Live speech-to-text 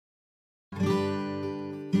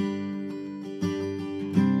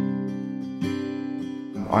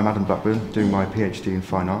I'm Adam Blackburn, doing my PhD in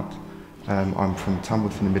Fine Art. I'm from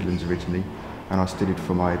Tamworth in the Midlands originally, and I studied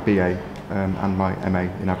for my BA and my MA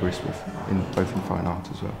in Aberystwyth, both in Fine Art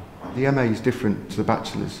as well. The MA is different to the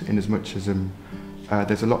Bachelor's in as much as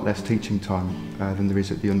there's a lot less teaching time than there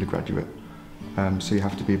is at the undergraduate. So you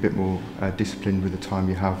have to be a bit more disciplined with the time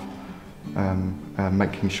you have,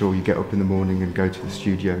 making sure you get up in the morning and go to the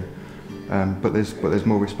studio. But there's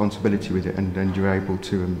more responsibility with it, and you're able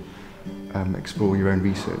to explore your own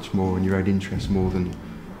research more and your own interests more than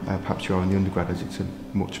perhaps you are in the undergrad, as it's a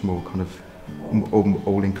much more kind of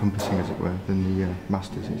all-encompassing, as it were, than the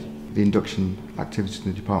Masters is. The induction activities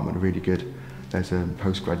in the department are really good. There's a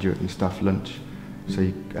postgraduate and staff lunch, so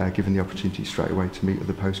you're given the opportunity straight away to meet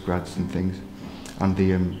other postgrads and things. And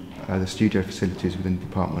the studio facilities within the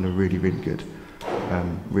department are really, really good.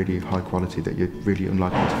 Really high quality that you're really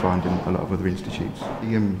unlikely to find in a lot of other institutes.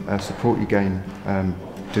 The support you gain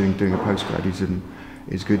doing a postgrad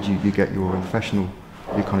is good. You get your professional,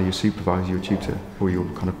 your supervisor, your tutor, for your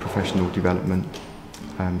kind of professional development.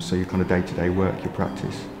 So your kind of day-to-day work, your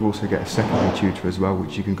practice. You also get a secondary tutor as well,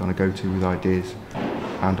 which you can kind of go to with ideas,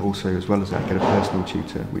 and also as well as that, get a personal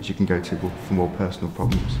tutor, which you can go to for more personal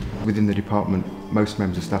problems. Within the department, most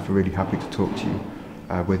members of staff are really happy to talk to you,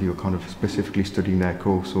 whether you're kind of specifically studying their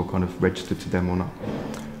course or kind of registered to them or not.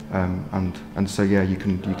 And so yeah, you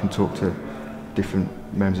can talk to different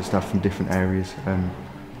members of staff from different areas,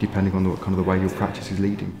 depending on the way your practice is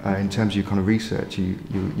leading. In terms of your kind of research,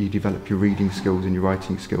 you develop your reading skills and your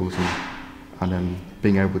writing skills, and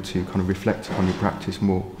being able to kind of reflect upon your practice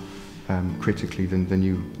more critically than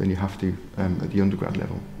you have to at the undergrad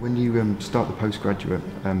level. When you start the postgraduate,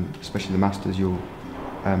 especially the Masters, you're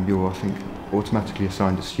I think automatically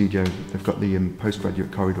assigned a studio. They've got the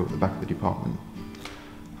postgraduate corridor at the back of the department,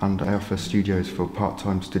 and I offer studios for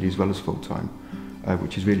part-time study as well as full-time,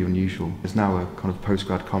 which is really unusual. There's now a kind of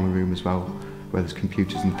postgrad common room as well, where there's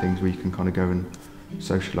computers and things where you can kind of go and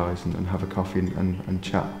socialise and have a coffee and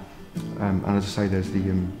chat. And as I say, there's the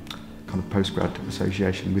kind of postgrad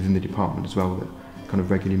association within the department as well that kind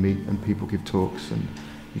of regularly meet, and people give talks and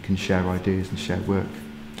you can share ideas and share work.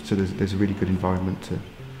 So there's a really good environment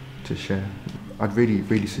to share. I'd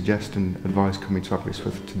really suggest and advise coming to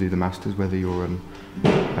Aberystwyth to do the Masters, whether you're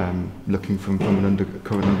looking from an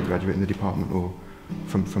current undergraduate in the department or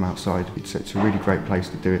from outside. It's a really great place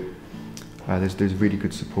to do it. There's really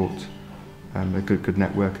good support, a good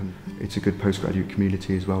network, and it's a good postgraduate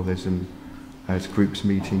community as well. There's groups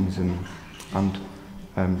meetings, and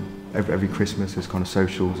every Christmas there's kind of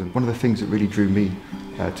socials. And one of the things that really drew me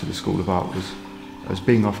to the School of Art was, as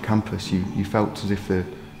being off campus, you felt as if the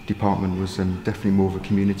department was definitely more of a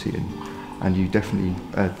community, and you definitely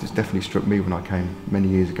this definitely struck me when I came many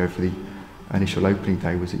years ago for the initial opening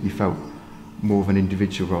day, was that you felt more of an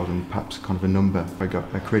individual rather than perhaps kind of a number. I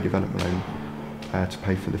got a career development loan to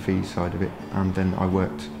pay for the fees side of it, and then I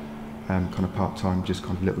worked kind of part-time, just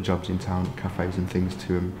kind of little jobs in town, cafes and things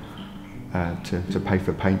to pay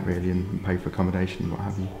for paint really, and pay for accommodation and what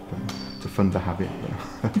have you, but to fund the habit.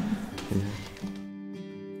 But, yeah.